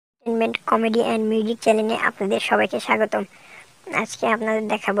Entertainment, comedy and music চ্যানেলে আপনাদের সবাইকে স্বাগতম। আজকে আপনাদের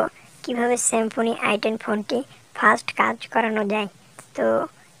দেখাবো কিভাবে সিম্ফনি i10 ফোনটি ফাস্ট কাজ করানো যায়। তো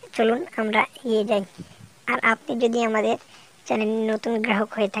চলুন আমরা এগিয়ে যাই। আর আপনি যদি আমাদের চ্যানেলে নতুন গ্রাহক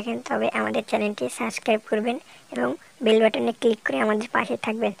হয়ে থাকেন তবে আমাদের চ্যানেলটি সাবস্ক্রাইব করবেন এবং বেল বাটনে ক্লিক করে আমাদের পাশে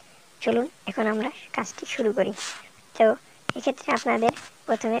থাকবেন। চলুন এখন আমরা কাজটি শুরু করি। তো এক্ষেত্রে আপনাদের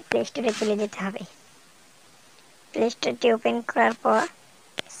প্রথমে প্লে স্টোরে চলে যেতে হবে। প্লে স্টোরটি ওপেন করার পর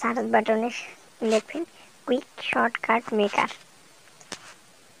সার্চ বাটনে লিখবেন কুইক শর্টকাট মেকার।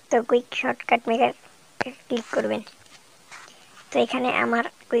 তো কুইক শর্টকাট মেকার ক্লিক করবেন। তো এখানে আমার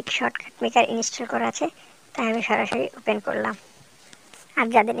কুইক শর্টকাট মেকার ইনস্টল করা আছে, তাই আমি সরাসরি ওপেন করলাম। আর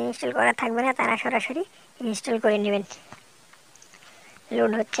যাদের ইনস্টল করা থাকবে না তারা সরাসরি ইনস্টল করে নেবেন।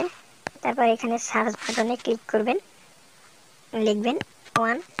 লোড হচ্ছে, তারপর এখানে সার্চ বাটনে ক্লিক করবেন, লিখবেন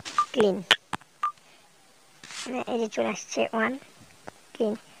ওয়ান ক্লিন। এই যে চলে আসছে ওয়ান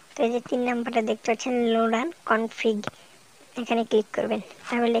ক্লিন। তো এই যে 3 নাম্বারটা দেখতে পাচ্ছেন লোড অ্যান্ড কনফিগ, এখানে ক্লিক করবেন।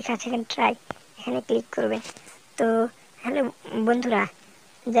 তারপর লেখা আছে এখানে ট্রাই, এখানে ক্লিক করবেন। তো হ্যালো বন্ধুরা,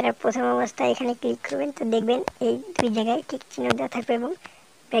 যারা প্রথম অবস্থায় এখানে ক্লিক করবেন তো দেখবেন এই দুই জায়গায় টিক চিহ্ন দেওয়া থাকবে এবং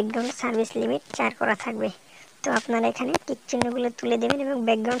ব্যাকগ্রাউন্ড সার্ভিস লিমিট 4 করা থাকবে। তো আপনারা এখানে টিক চিহ্নগুলো তুলে দেবেন এবং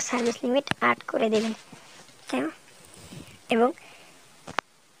ব্যাকগ্রাউন্ড সার্ভিস লিমিট 8 করে দেবেন। এবং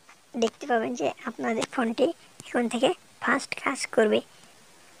দেখতে পাবেন যে আপনাদের ফোনটি এখন থেকে ফাস্ট কাজ করবে।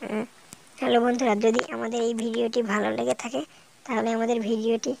 হ্যালো বন্ধুরা, যদি আমাদের এই ভিডিওটি ভালো লেগে থাকে তাহলে আমাদের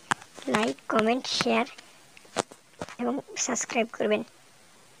ভিডিওটি লাইক, কমেন্ট, শেয়ার এবং সাবস্ক্রাইব করবেন।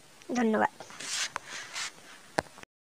 ধন্যবাদ।